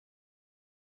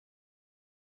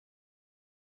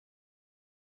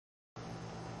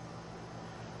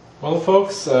Well,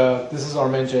 folks, this is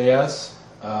Armen.js.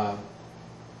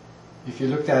 If you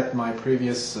looked at my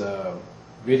previous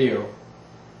video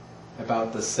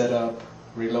about the setup,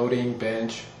 reloading,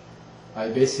 bench, I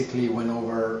basically went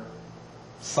over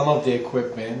some of the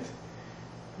equipment.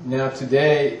 Now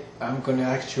today I'm going to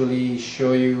actually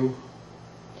show you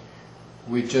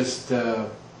with just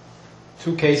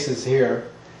two cases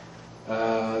here.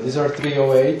 These are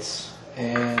 308s,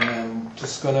 and I'm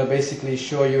just going to basically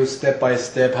show you step by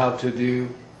step how to do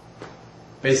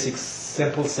basic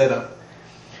simple setup,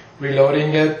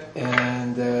 reloading it,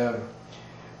 and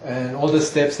all the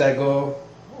steps that go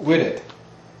with it.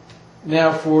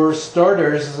 Now for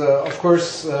starters, of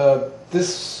course,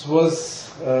 this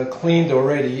was cleaned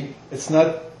already. It's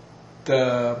not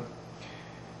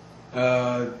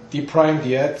deprimed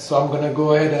yet, so I'm going to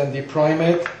go ahead and deprime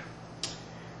it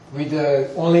with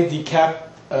only decap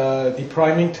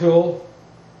depriming tool,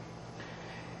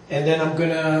 and then I'm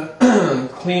going to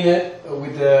clean it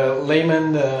with the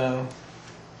layman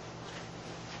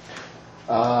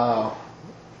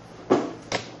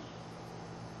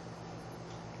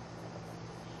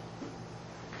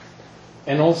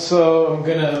and also I'm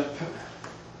going to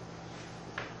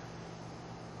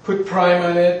put prime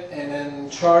on it, and then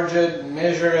charge it,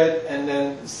 measure it, and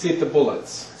then seat the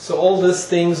bullets. So all these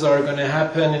things are going to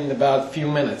happen in about a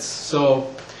few minutes. So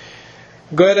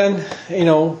go ahead and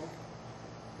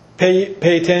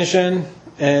pay attention,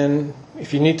 and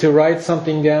if you need to write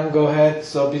something down, go ahead.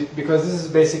 So because this is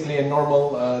basically a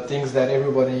normal things that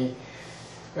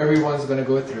everyone's going to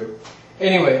go through.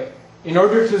 Anyway, in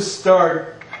order to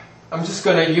start, I'm just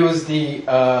going to use the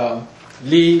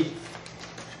Lee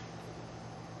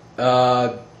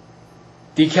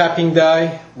decapping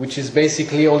die, which is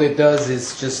basically all it does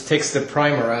is just takes the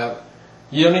primer out.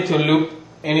 You don't need to loop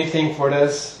anything for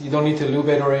this. You don't need to lube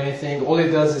it or anything. All it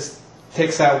does is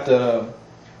takes out the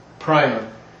primer.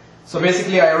 So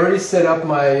basically I already set up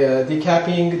my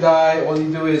decapping die. All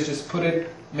you do is just put it,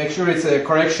 make sure it's a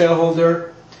correct shell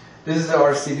holder. This is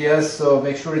our CBS, so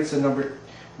make sure it's a number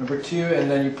 2, and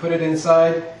then you put it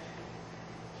inside.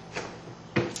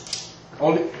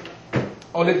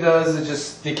 All it does is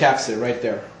just decaps it right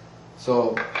there.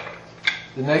 So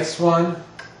the next one,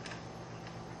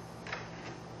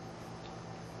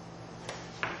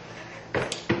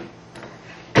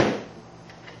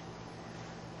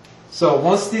 so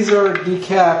once these are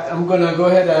decapped, I'm going to go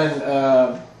ahead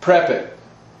and prep it.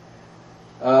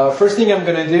 First thing I'm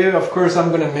going to do, of course, I'm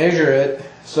going to measure it.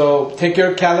 So take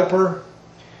your caliper,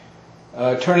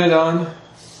 turn it on,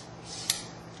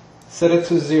 set it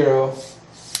to 0.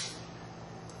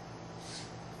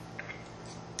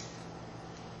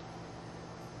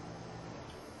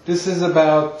 This is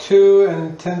about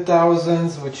 2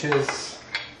 10,000ths, which is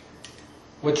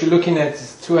what you're looking at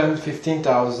is 2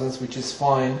 15,000ths, which is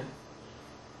fine.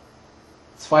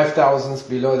 It's 5,000ths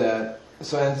below that.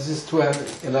 So, and this is 2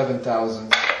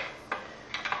 11,000.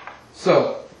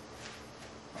 So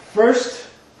first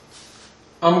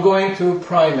I'm going to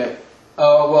prime it.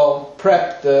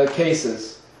 Prep the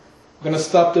cases. I'm going to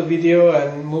stop the video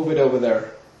and move it over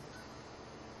there.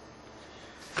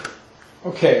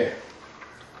 Okay.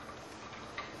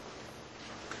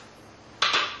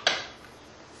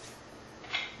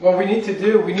 What we need to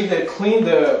do, we need to clean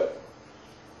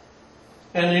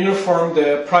and uniform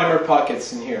the primer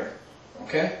pockets in here,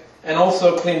 okay? And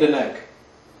also clean the neck.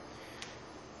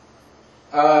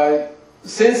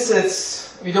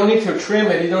 Since we don't need to trim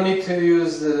it, you don't need to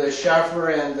use the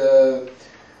chamfer and the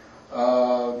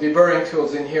deburring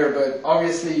tools in here, but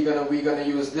obviously we're gonna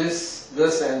use this,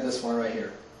 and this one right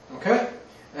here, okay?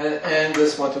 And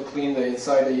this one to clean the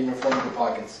inside, the uniform of the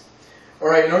pockets.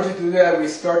 Alright, in order to do that, we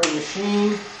start the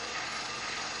machine.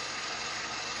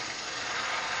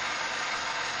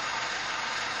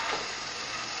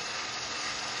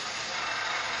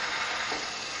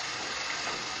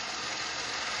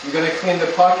 We're going to clean the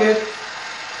pocket.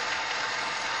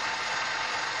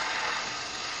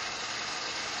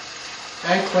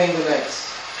 And clean the necks.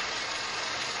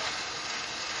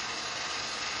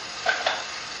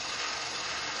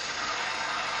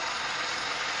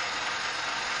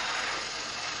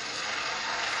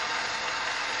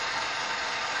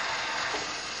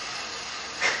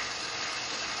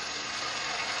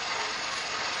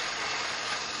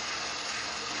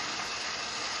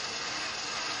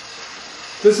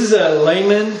 This is a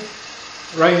layman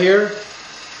right here,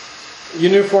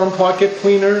 uniform pocket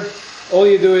cleaner. All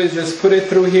you do is just put it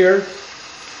through here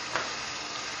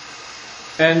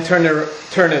and turn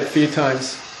it a few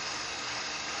times.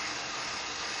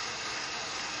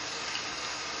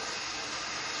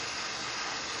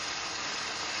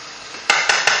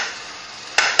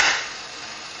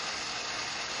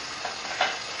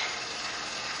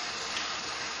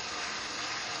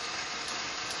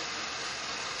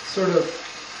 sort of,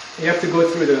 you have to go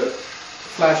through the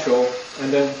flash hole,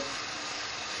 and then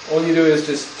all you do is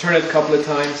just turn it a couple of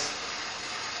times.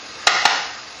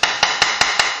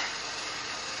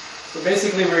 So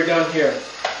basically we're done here.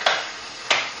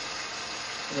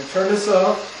 I'm going to turn this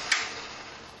off.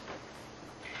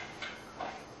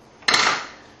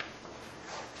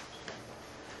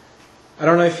 I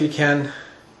don't know if you can.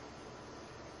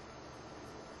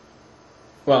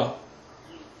 Well,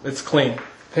 it's clean.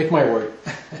 Take my word.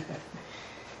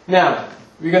 Now,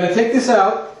 we're going to take this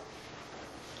out.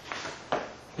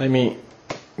 Let me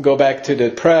go back to the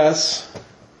press.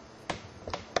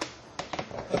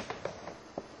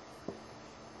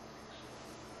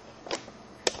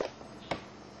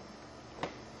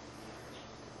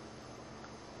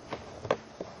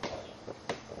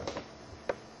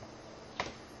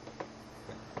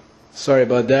 Sorry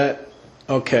about that.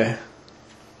 Okay.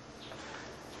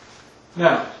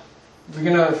 Now, we're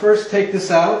going to first take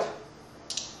this out.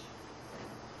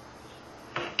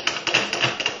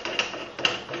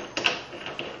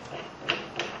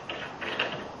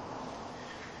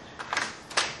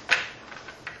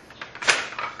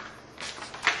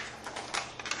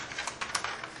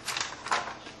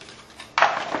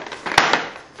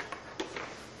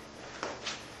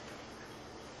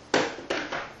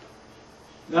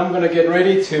 Now I'm going to get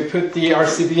ready to put the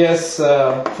RCBS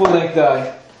full-length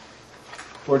die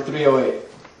for 308.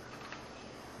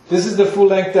 This is the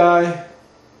full-length die.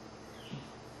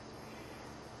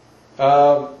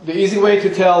 The easy way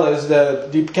to tell is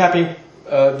that the capping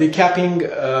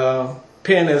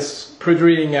pin is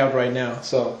protruding out right now.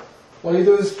 So all you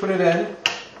do is put it in.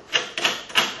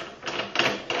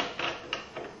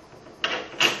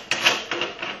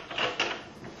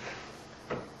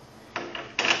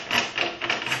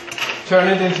 Turn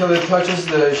it until it touches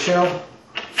the shell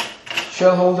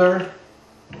holder.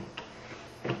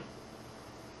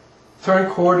 Turn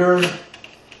quarter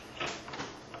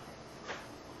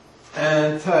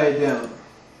and tie it down.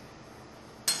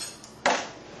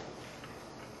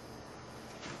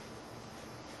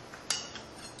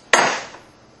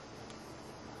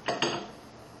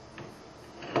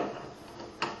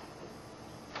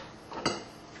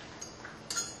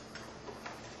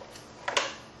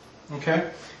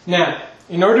 Okay. Now,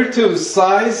 in order to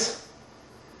size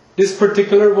this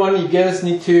particular one, you guys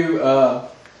need to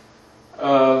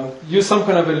use some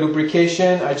kind of a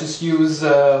lubrication. I just use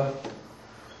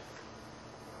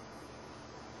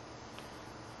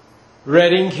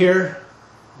red ink here.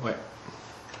 Wait.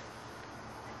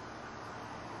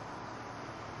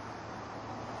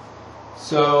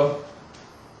 So,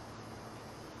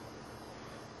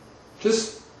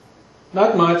 just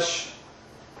not much.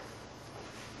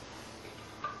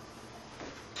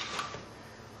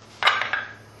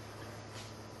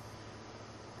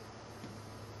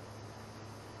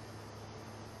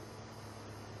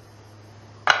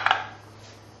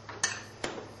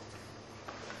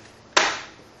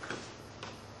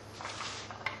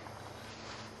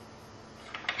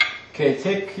 Okay,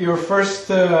 take your first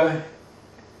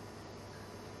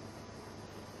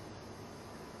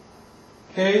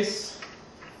case.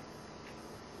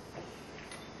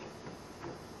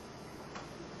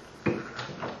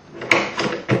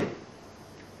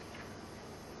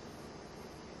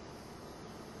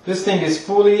 This thing is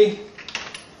fully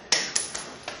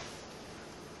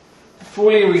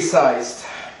resized.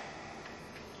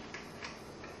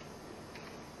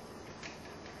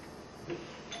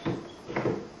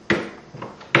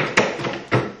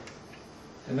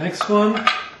 The next one.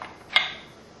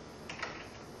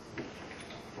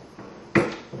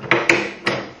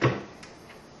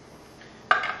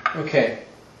 Okay.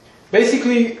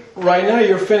 Basically, right now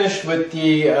you're finished with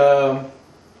the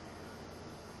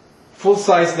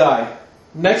full-size die.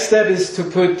 Next step is to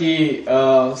put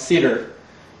the seater.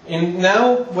 And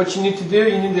now what you need to do,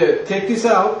 you need to take this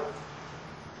out.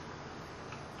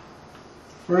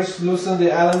 First loosen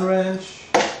the Allen wrench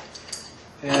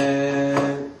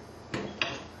and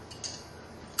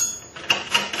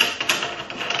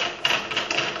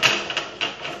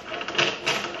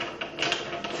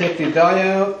take the die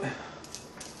out,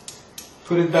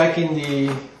 put it back in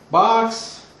the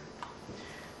box.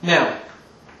 Now,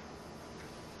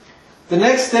 the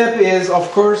next step is,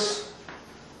 of course,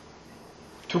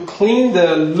 to clean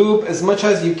the loop as much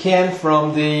as you can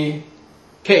from the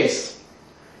case.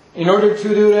 In order to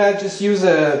do that, just use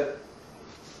a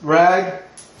rag.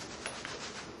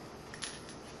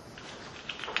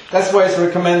 That's why it's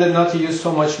recommended not to use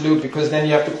so much lube, because then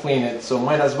you have to clean it. So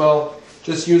might as well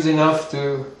just use enough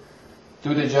to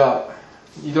do the job.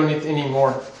 You don't need any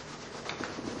more.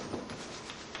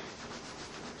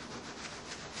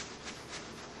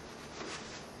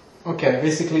 Okay,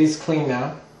 basically it's clean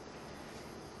now.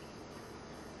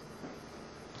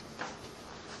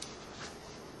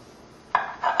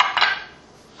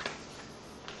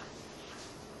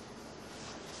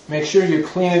 Make sure you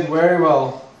clean it very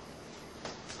well.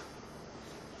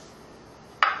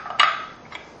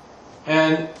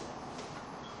 And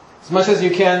as much as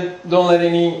you can, don't let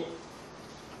any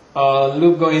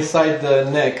lube go inside the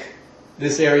neck,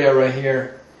 this area right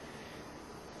here.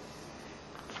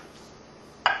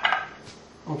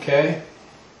 Okay.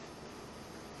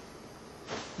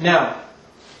 Now,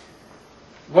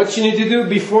 what you need to do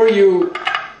before you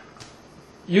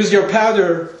use your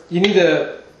powder, you need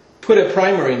to put a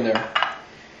primer in there.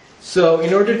 So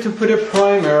in order to put a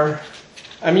primer,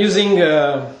 I'm using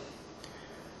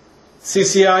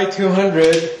CCI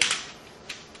 200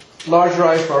 large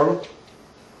rifle.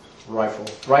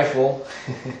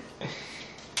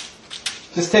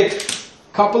 Just take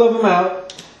a couple of them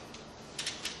out,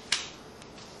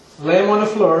 lay them on the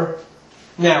floor.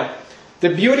 Now, the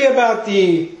beauty about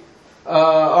the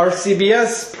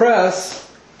RCBS press,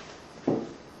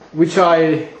 which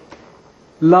I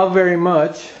love very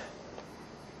much,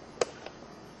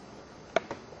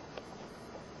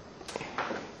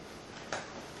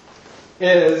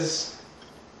 is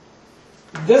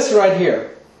this right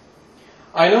here.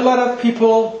 I know a lot of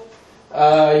people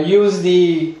use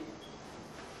the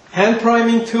hand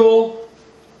priming tool,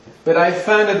 but I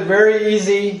found it very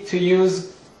easy to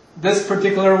use this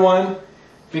particular one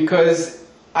because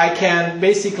I can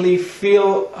basically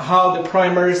feel how the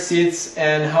primer sits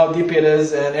and how deep it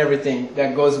is and everything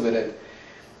that goes with it.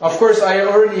 Of course, I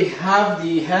already have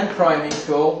the hand priming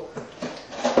tool.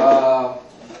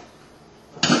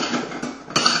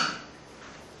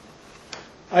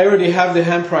 I already have the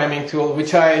hand priming tool,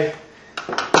 which I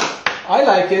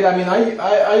like it. I mean,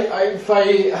 if I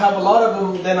have a lot of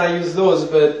them, then I use those.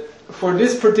 But for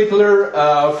this particular,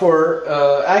 for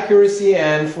accuracy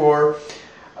and for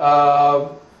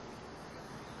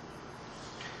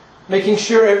making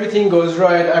sure everything goes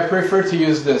right, I prefer to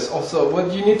use this. Also,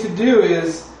 what you need to do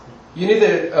is you need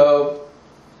to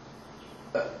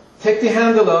take the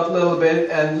handle up a little bit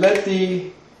and let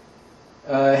the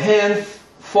hand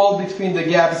fall between the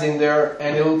gaps in there,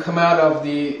 and it will come out of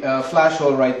the flash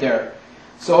hole right there.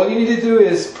 So all you need to do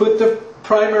is put the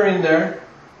primer in there.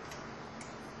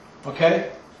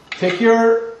 Okay? Take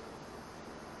your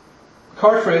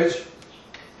cartridge,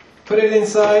 put it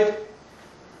inside.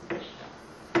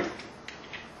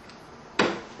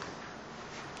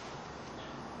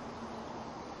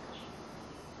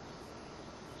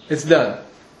 It's done.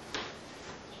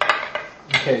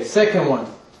 Okay, second one.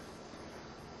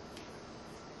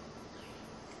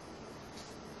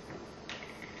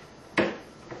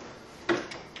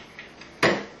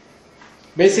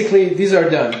 Basically, these are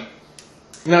done.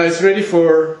 Now it's ready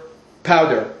for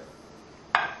powder.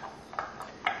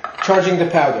 Charging the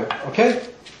powder, okay?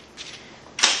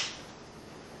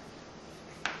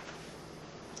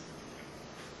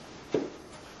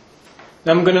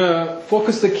 Now I'm going to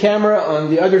focus the camera on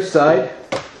the other side.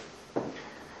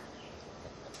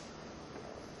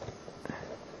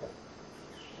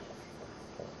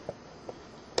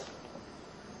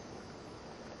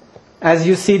 As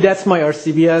you see, that's my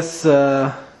RCBS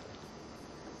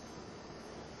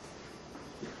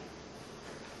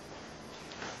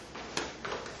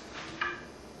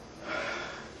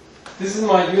this is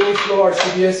my Uniflow,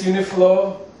 RCBS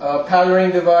Uniflow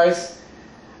powdering device.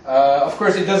 Of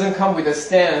course, it doesn't come with a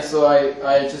stand, so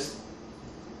I just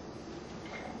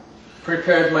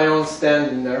prepared my own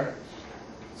stand in there.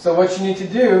 So what you need to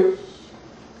do,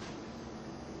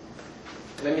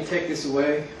 let me take this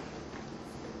away.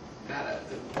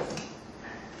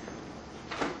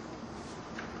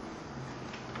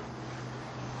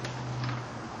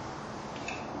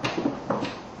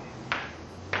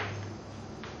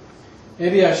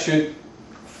 Maybe I should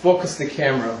focus the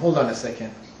camera. Hold on a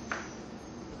second.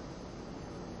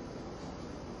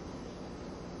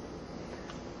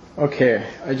 Okay,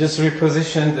 I just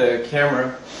repositioned the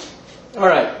camera. All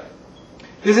right,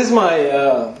 this is my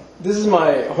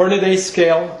Hornady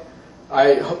scale.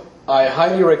 I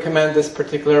highly recommend this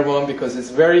particular one because it's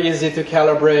very easy to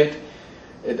calibrate.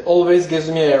 It always gives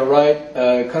me a right,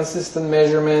 consistent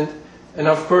measurement, and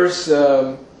of course,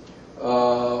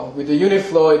 with the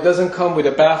Uniflow, it doesn't come with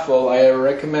a baffle. I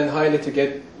recommend highly to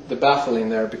get the baffle in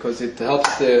there because it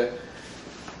helps the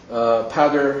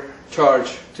powder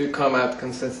charge to come out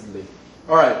consistently.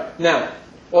 Alright, now,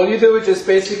 all you do is just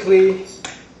basically,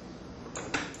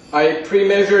 I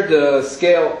pre-measured the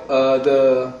scale,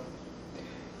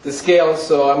 the scale,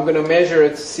 so I'm going to measure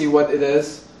it to see what it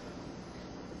is.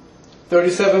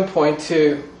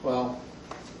 37.2, well,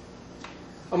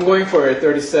 I'm going for a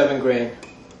 37 grain.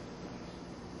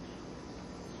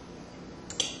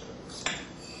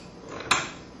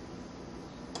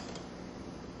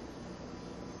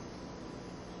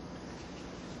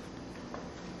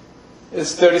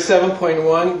 It's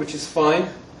 37.1, which is fine.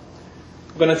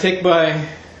 I'm going to take my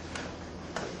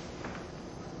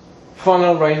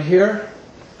funnel right here.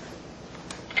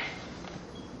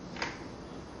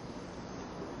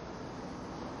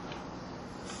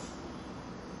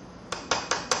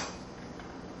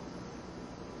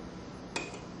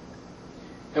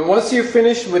 And once you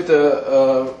finish with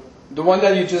the one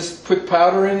that you just put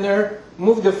powder in there,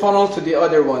 move the funnel to the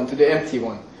other one, to the empty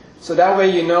one. So that way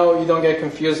you know you don't get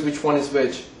confused which one is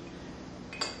which.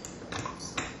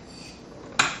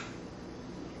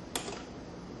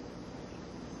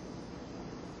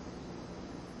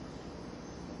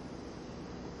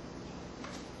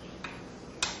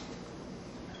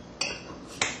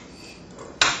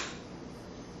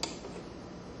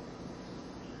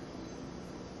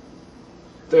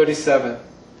 $37.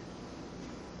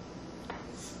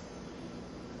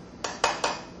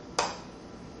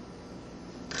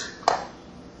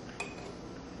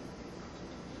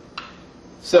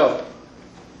 So,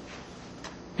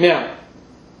 now,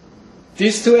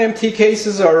 these two empty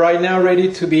cases are right now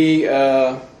ready to be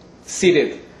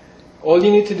seated. All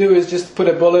you need to do is just put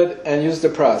a bullet and use the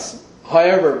press.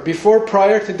 However,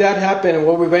 prior to that happening,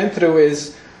 what we went through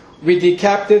is we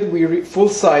decapped it, we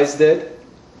full-sized it.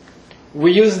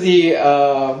 We used the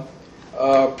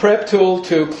prep tool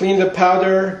to clean the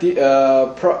powder,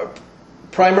 the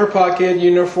primer pocket,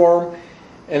 uniform,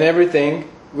 and everything.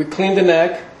 We cleaned the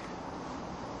neck.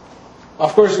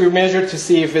 Of course, we measured to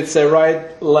see if it's the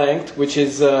right length, which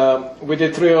is with the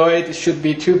 308, it should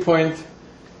be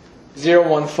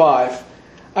 2.015.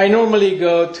 I normally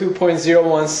go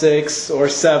 2.016 or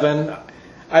 7.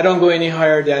 I don't go any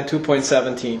higher than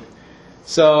 2.17.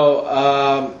 So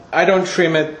I don't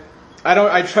trim it.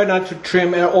 I try not to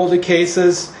trim all the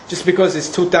cases just because it's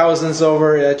 2,000s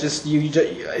over.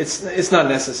 It's not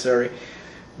necessary.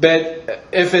 But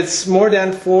if it's more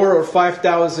than 4 or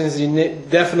 5,000s, you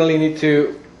definitely need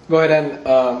to go ahead and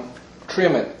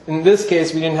trim it. In this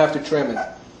case, we didn't have to trim it.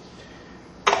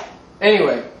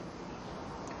 Anyway.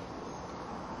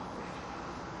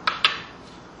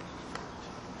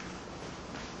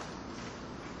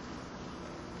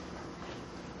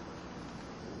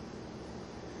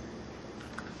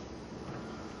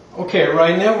 Okay,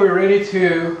 right now we're ready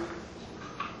to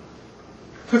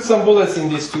put some bullets in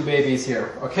these two babies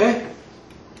here, okay?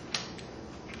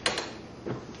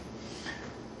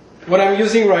 What I'm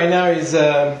using right now is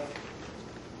a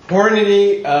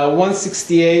Hornady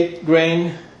 168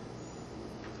 grain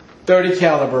 30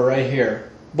 caliber right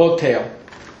here, boat tail.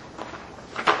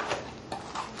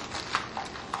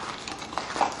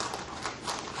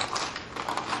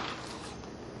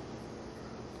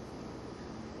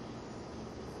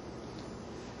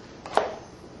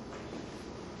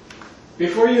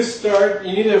 Before you start,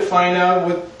 you need to find out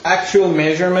what actual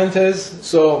measurement is.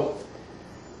 So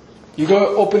you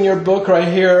go open your book right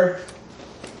here.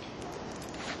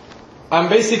 I'm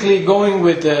basically going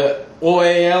with the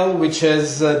OAL, which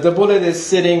is the bullet is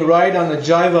sitting right on the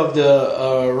jibe of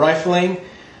the rifling.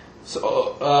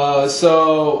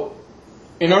 So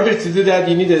in order to do that,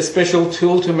 you need a special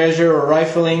tool to measure a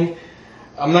rifling.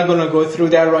 I'm not going to go through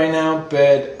that right now,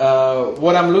 but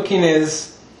what I'm looking is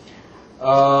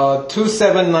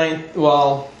 279,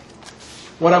 well,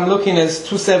 what I'm looking is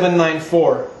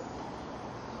 2794.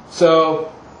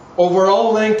 So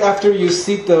overall length after you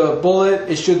seat the bullet,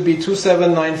 it should be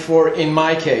 2794 in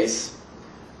my case.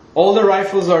 All the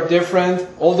rifles are different,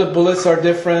 all the bullets are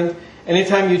different.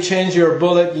 Anytime you change your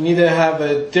bullet, you need to have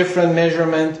a different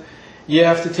measurement. You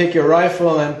have to take your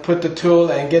rifle and put the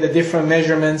tool and get a different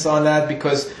measurements on that,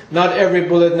 because not every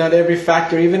bullet, not every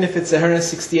factor, even if it's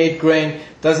 168 grain,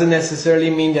 doesn't necessarily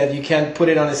mean that you can't put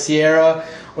it on a Sierra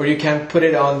or you can't put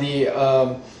it on the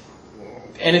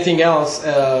anything else.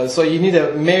 So you need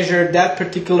to measure that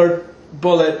particular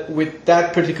bullet with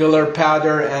that particular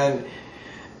powder, and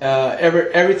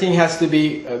everything has to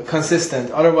be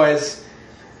consistent. Otherwise,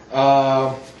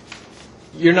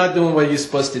 you're not doing what you're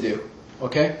supposed to do.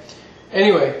 Okay?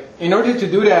 Anyway, in order to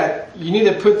do that, you need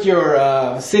to put your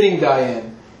sitting die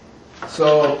in.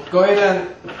 So go ahead and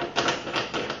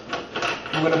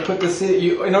I'm going to put the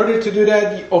in order to do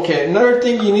that, okay, another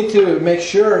thing you need to make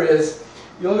sure is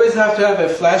you always have to have a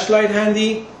flashlight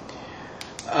handy.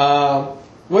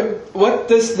 What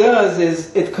this does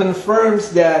is it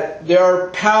confirms that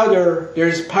there's powder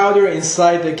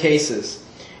inside the cases.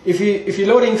 If you're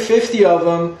loading 50 of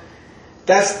them,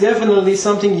 that's definitely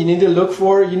something you need to look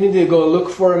for. You need to go look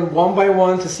for them one by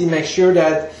one to see, make sure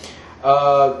that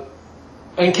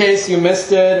in case you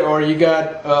missed it or you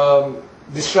got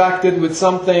distracted with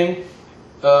something,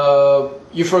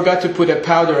 you forgot to put a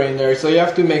powder in there. So you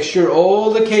have to make sure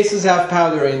all the cases have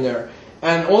powder in there.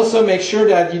 And also make sure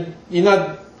that you're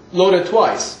not loaded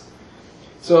twice.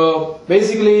 So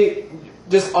basically,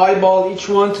 just eyeball each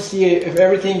one to see if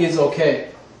everything is okay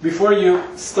before you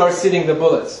start seating the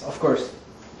bullets, of course.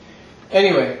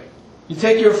 Anyway, you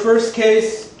take your first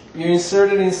case, you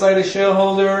insert it inside a shell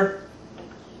holder,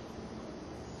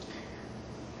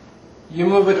 you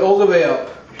move it all the way up,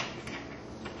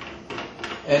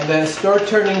 and then start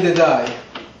turning the die.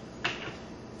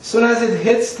 As soon as it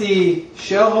hits the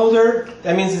shell holder,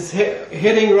 that means it's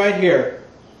hitting right here.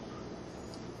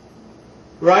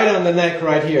 Right on the neck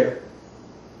right here.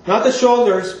 Not the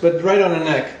shoulders, but right on the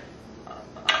neck.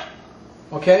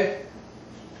 Okay?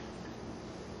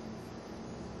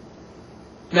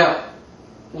 Now,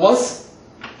 I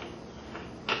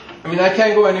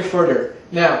can't go any further.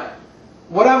 Now,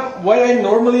 what I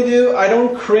normally do, I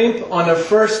don't crimp on the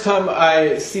first time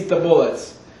I seat the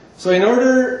bullets. So in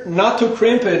order not to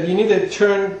crimp it, you need to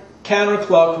turn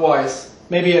counterclockwise,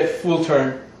 maybe a full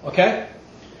turn, okay?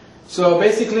 So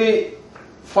basically,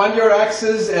 find your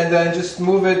axis and then just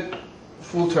move it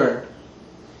full turn.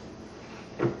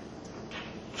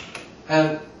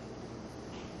 And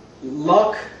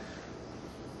lock.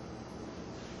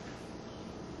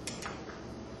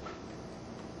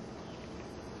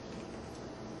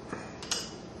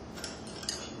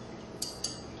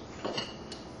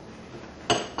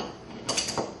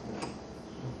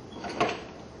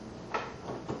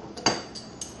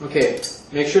 Okay,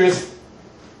 make sure it's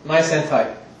nice and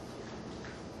tight.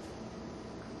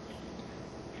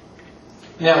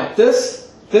 Now this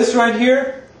right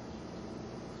here,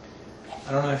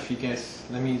 I don't know if you guys,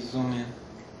 let me zoom in.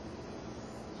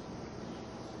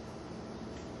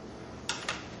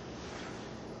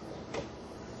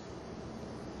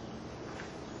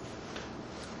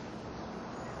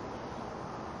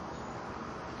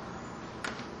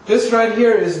 This right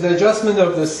here is the adjustment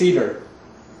of the seater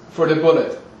for the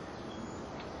bullet.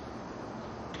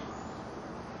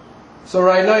 So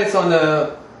right now it's on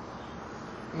the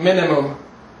minimum,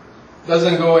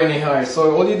 doesn't go any higher.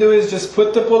 So all you do is just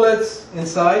put the bullets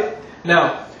inside.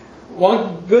 Now,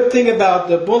 one good thing about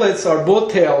the bullets are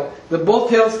bolt tail. The bolt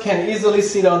tails can easily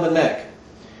sit on the neck.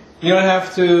 You don't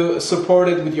have to support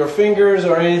it with your fingers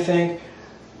or anything.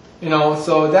 You know,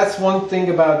 so that's one thing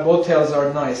about bolt tails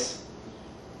are nice.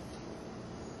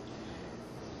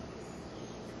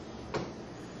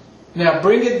 Now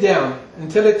bring it down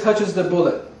until it touches the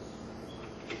bullet.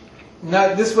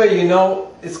 Now this way you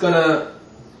know it's gonna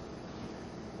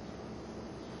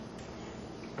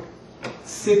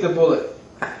seat the bullet.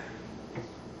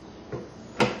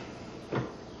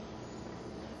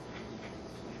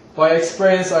 By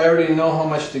experience, I already know how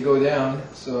much to go down,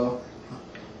 so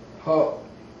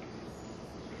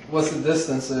what's the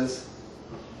distance is.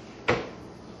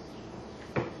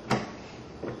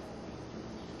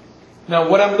 Now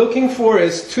what I'm looking for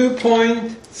is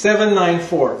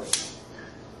 2.794.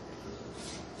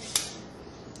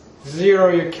 Zero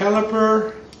your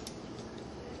caliper.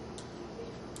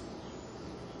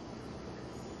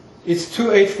 It's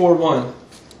 2841.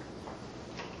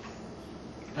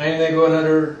 I need to go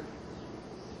another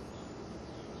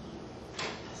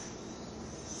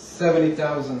 70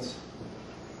 thousandths.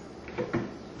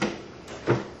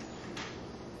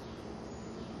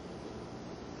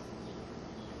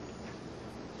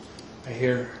 I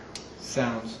hear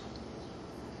sounds.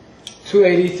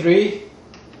 283.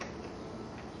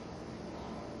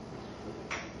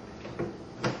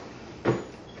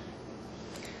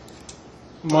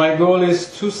 My goal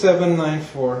is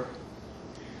 2794.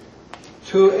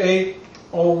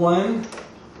 2801.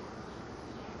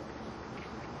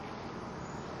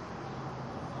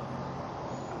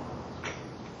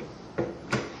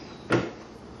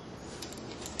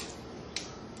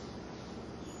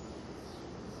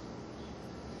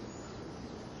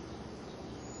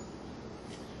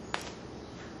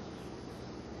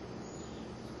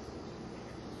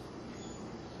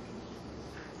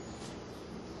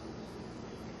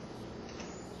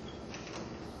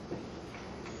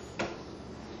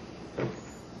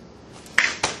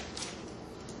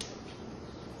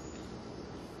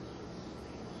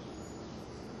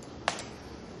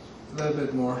 A little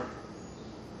bit more.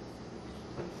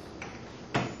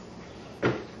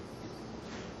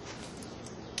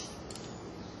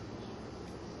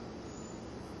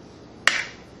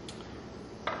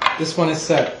 This one is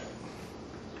set.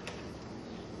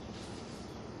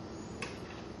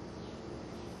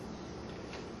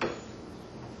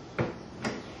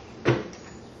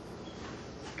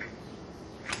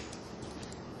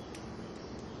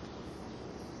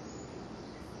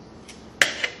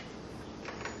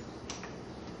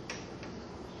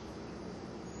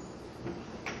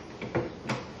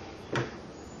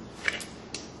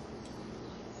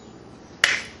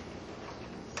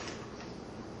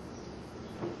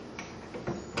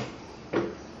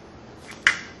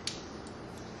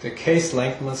 The case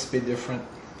length must be different.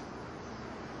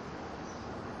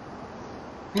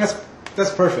 That's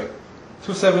perfect.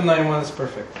 2791 is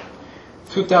perfect.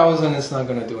 2000 is not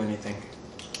going to do anything.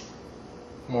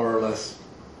 More or less.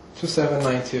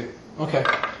 2792. Okay.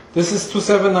 This is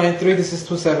 2793, this is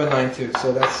 2792.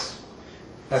 So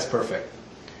that's perfect.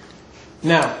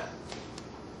 Now,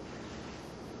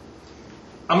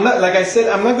 I'm not, like I said,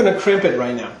 I'm not going to crimp it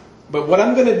right now. But what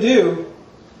I'm going to do,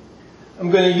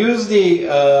 I'm going to use the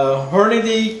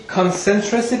Hornady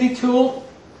concentricity tool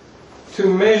to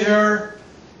measure,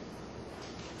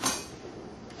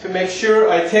 to make sure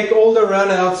I take all the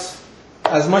runouts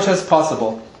as much as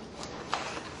possible.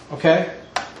 Okay?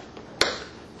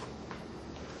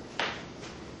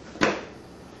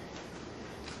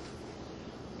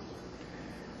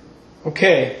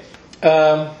 Okay.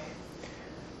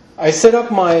 I set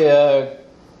up my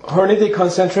Hornady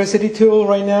concentricity tool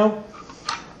right now.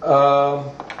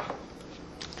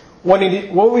 What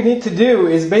we need to do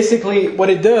is basically, what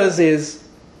it does is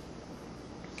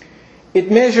it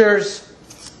measures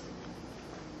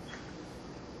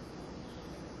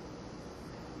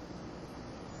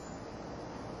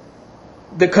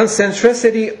the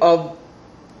concentricity of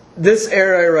this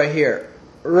area right here,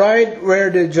 right where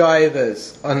the jive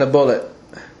is on the bullet.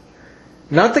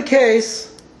 Not the case,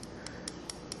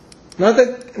 not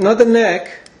the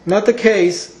neck, not the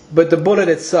case, but the bullet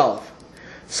itself.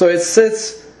 So it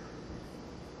sits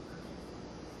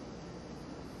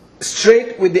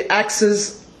straight with the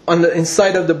axis on the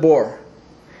inside of the bore.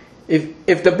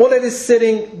 If the bullet is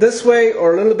sitting this way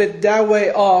or a little bit that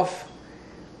way off,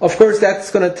 of course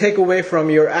that's going to take away from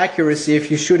your accuracy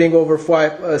if you're shooting over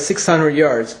 600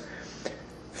 yards.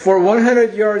 For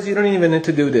 100 yards, you don't even need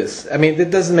to do this. I mean,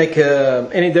 it doesn't make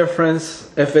any difference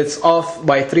if it's off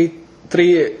by 3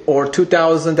 or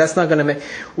 2,000. That's not going to make.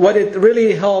 What it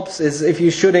really helps is if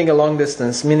you're shooting a long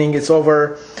distance, meaning it's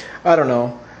over, I don't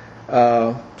know,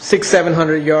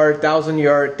 600-700 yard, 1,000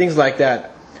 yard, things like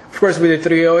that. Of course, with a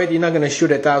 308, you're not going to shoot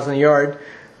 1,000 yard,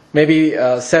 maybe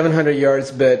 700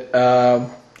 yards, but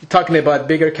you're talking about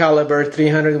bigger caliber,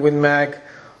 300 Win Mag,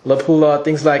 Lapula,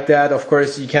 things like that. Of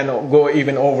course, you can go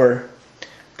even over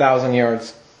 1,000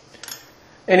 yards.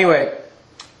 Anyway,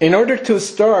 in order to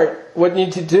start, what you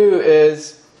need to do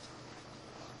is,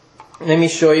 let me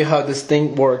show you how this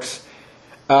thing works.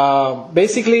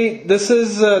 Basically, this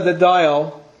is the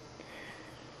dial.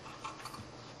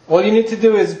 All you need to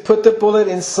do is put the bullet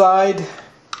inside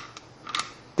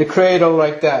the cradle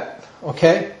like that.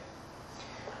 Okay?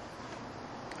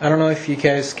 I don't know if you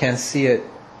guys can see it.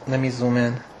 Let me zoom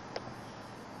in.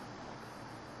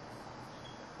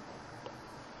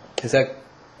 Is that,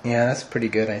 yeah, that's pretty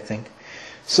good, I think.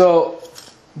 So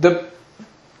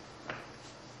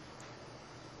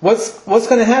what's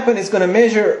going to happen is going to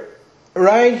measure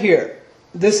right here,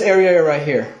 this area right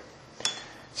here.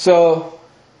 So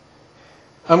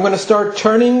I'm going to start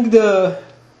turning the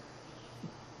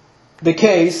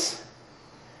case.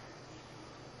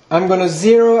 I'm going to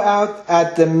zero out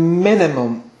at the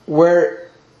minimum where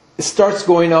it starts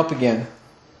going up again.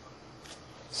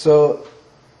 So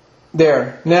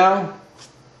there. Now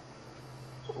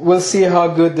we'll see how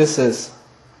good this is.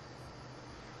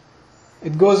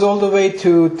 It goes all the way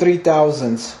to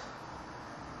 3,000s.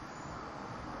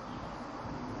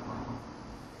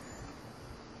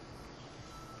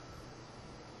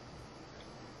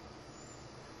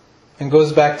 And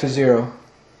goes back to 0.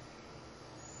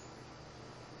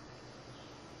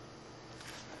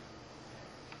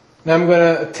 Now I'm going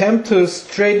to attempt to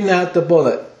straighten out the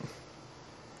bullet.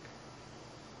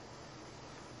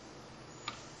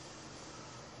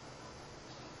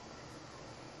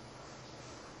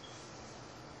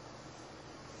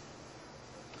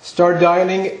 Start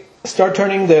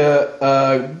turning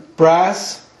the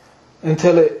brass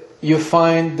until you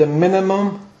find the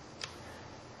minimum,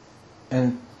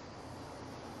 and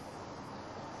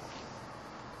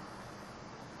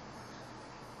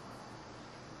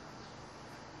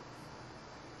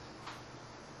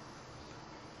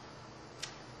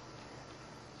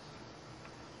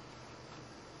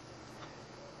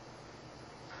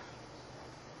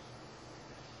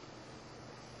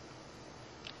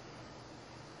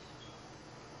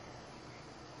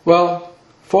well,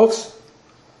 folks,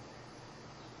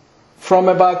 from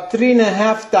about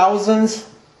 3,500,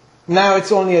 now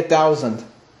it's only 1,000,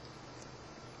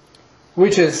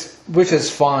 which is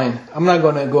fine. I'm not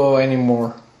going to go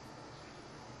anymore.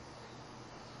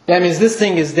 That means this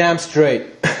thing is damn straight.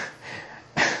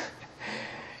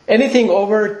 Anything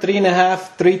over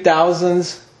 3,500,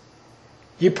 3,000,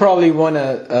 you probably want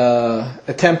to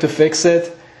attempt to fix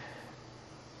it.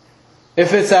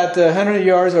 If it's at 100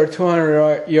 yards or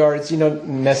 200 yards, you don't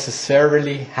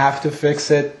necessarily have to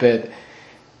fix it, but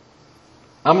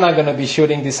I'm not going to be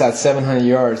shooting this at 700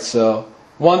 yards, so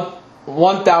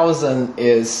 1,000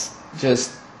 is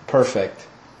just perfect.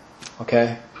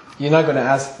 Okay? You're not going to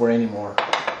ask for any more.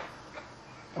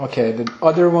 Okay, the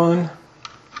other one.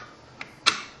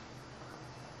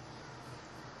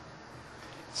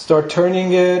 Start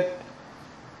turning it.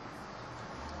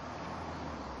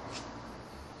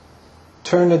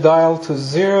 Turn the dial to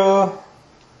 0.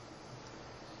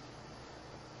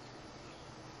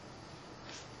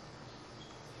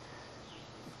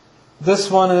 This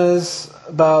one is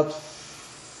about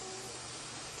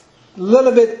a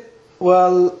little bit,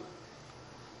 well,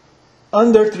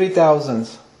 under 3,000.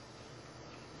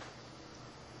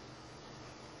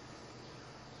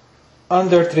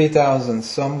 Under 3,000.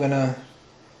 So I'm gonna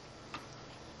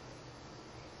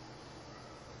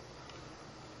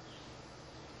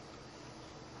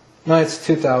no, it's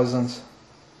 2,000.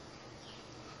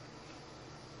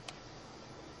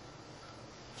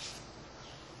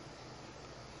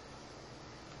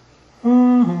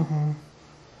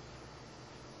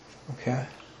 Okay.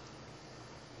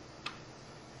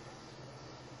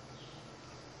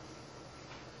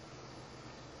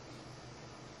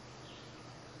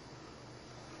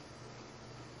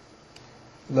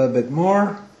 A little bit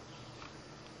more.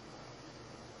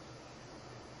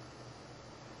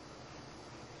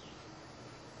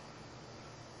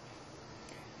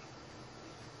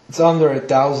 It's under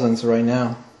 1,000 right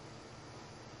now.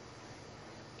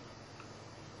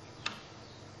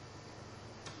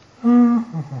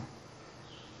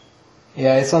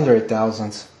 Yeah, it's under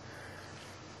 1,000.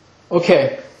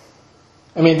 Okay.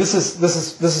 I mean, this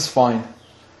is fine.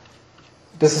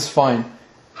 This is fine.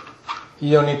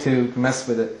 You don't need to mess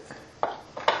with it.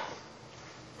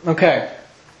 Okay.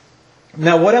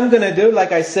 Now what I'm going to do,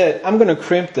 like I said, I'm going to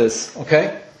crimp this,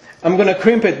 okay? I'm going to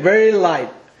crimp it very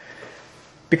light.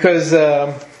 Because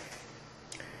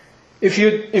if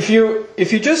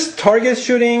you just target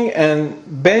shooting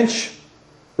and bench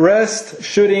rest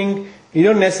shooting, you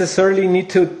don't necessarily need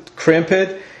to crimp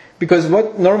it, because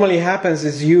what normally happens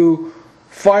is you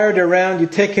fire the round, you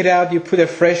take it out, you put a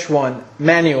fresh one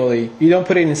manually. You don't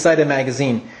put it inside a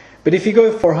magazine. But if you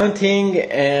go for hunting,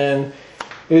 and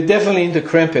you definitely need to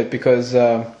crimp it, because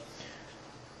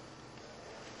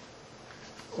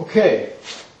okay,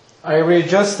 I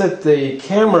readjusted the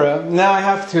camera. Now I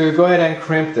have to go ahead and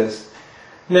crimp this.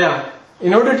 Now,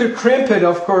 in order to crimp it,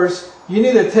 of course, you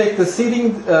need to take the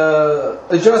seating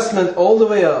adjustment all the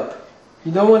way up.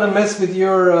 You don't want to mess with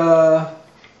your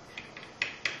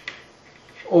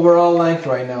overall length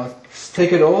right now. Just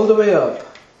take it all the way up.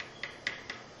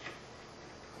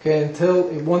 Okay, until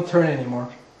it won't turn anymore.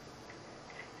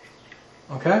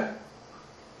 Okay?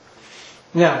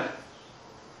 Now,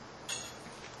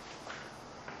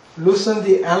 loosen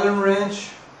the Allen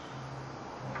wrench.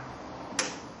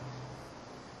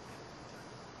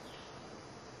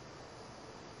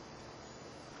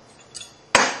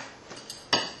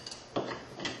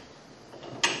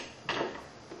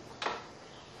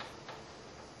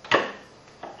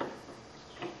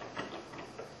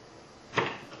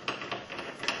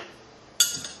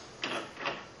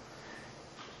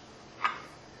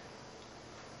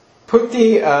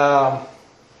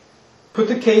 Put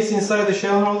the case inside the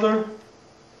shell holder.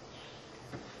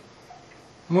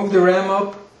 Move the ram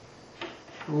up.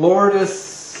 Lower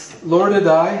the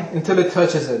die until it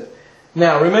touches it.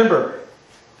 Now remember,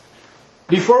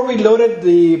 before we loaded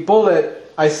the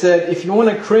bullet, I said if you want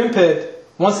to crimp it,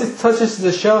 once it touches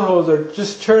the shell holder,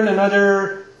 just turn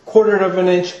another 1/4 of an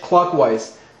inch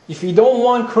clockwise. If you don't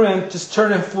want crimp, just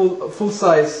turn it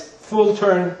full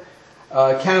turn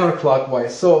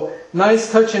counterclockwise. So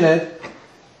nice touching it.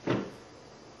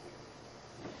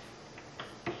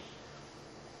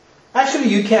 Actually,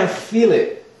 you can feel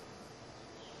it.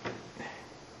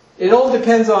 It all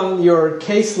depends on your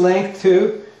case length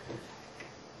too.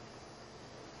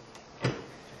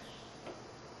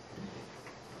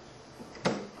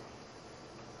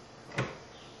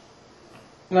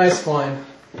 Nice find.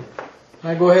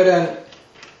 Now go ahead and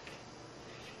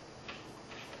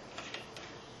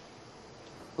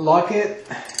lock it.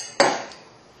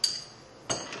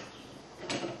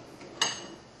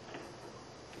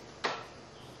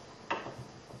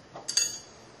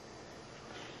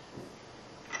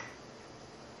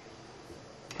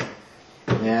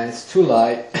 Yeah, it's too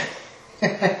light.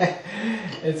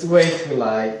 It's way too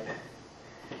light.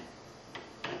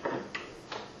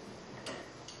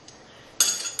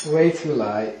 Way too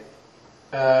light.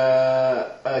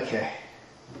 Okay.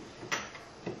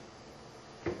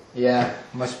 Yeah,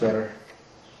 much better.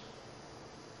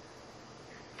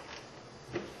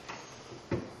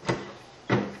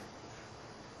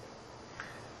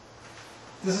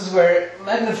 this is where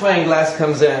magnifying glass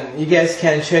comes in. You guys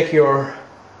can check your,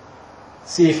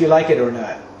 see if you like it or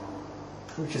not,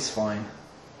 which is fine.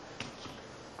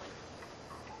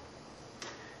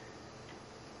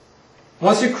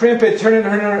 Once you crimp it, turn it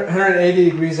 180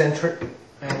 degrees and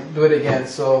do it again,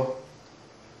 so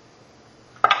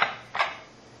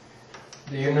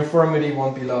the uniformity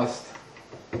won't be lost.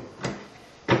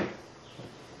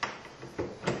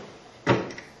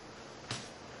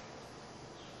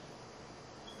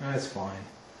 That's fine.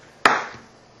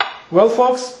 Well,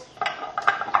 folks,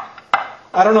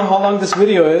 I don't know how long this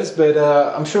video is, but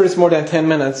I'm sure it's more than 10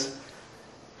 minutes.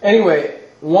 Anyway,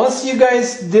 once you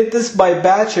guys did this by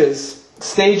batches,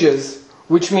 stages,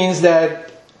 which means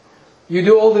that you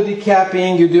do all the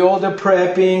decapping, you do all the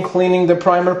prepping, cleaning the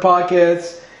primer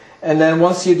pockets, and then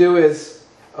once you do is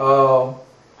put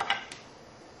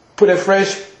a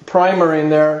fresh primer in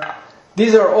there.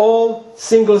 These are all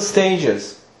single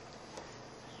stages.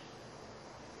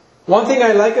 One thing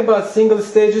I like about single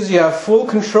stages, you have full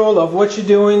control of what you're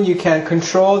doing, you can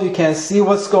control, you can see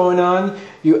what's going on,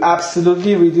 you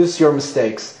absolutely reduce your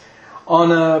mistakes.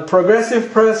 On a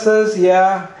progressive process,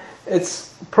 yeah,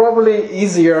 it's probably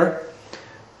easier,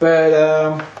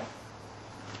 but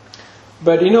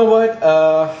you know what,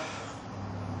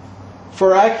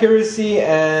 for accuracy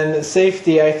and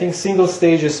safety, I think single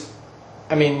stage is,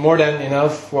 I mean, more than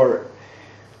enough for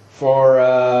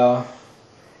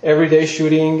everyday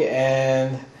shooting,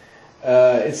 and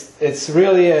it's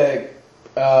really a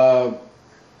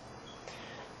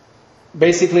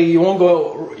basically you won't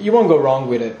go wrong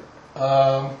with it.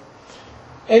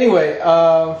 Anyway,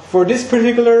 for this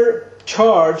particular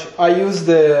charge, I use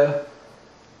the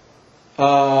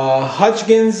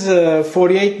Hodgkins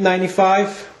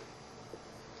 4895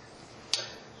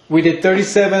 with a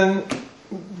 37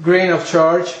 grain of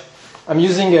charge. I'm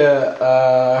using a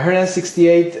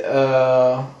 168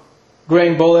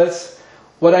 grain bullets.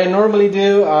 What I normally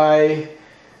do, I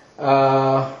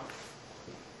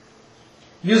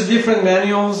use different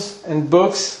manuals and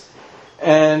books,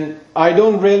 and I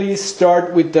don't really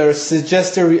start with the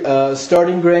suggested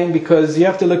starting grain, because you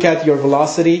have to look at your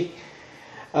velocity.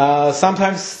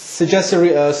 Sometimes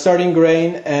suggested starting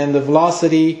grain and the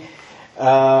velocity,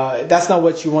 that's not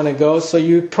what you want to go, so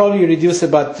you probably reduce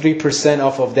about 3%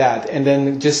 off of that, and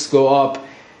then just go up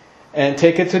and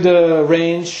take it to the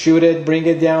range, shoot it, bring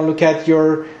it down, look at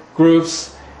your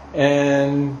groups,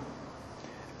 and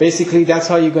basically that's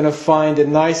how you're going to find a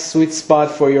nice sweet spot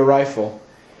for your rifle.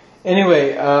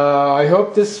 Anyway, I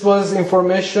hope this was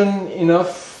information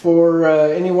enough for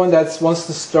anyone that wants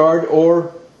to start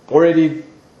or already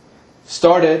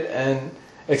started and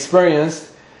experienced.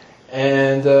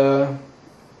 And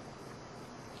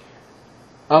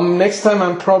next time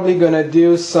I'm probably gonna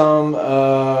do some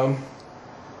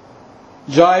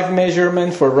jive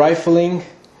measurement for rifling.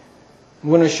 I'm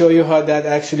gonna show you how that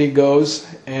actually goes,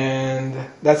 and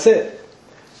that's it.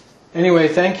 Anyway,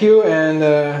 thank you, and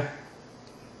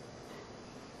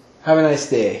have a nice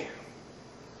day.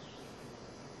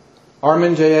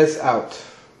 Armin JS out.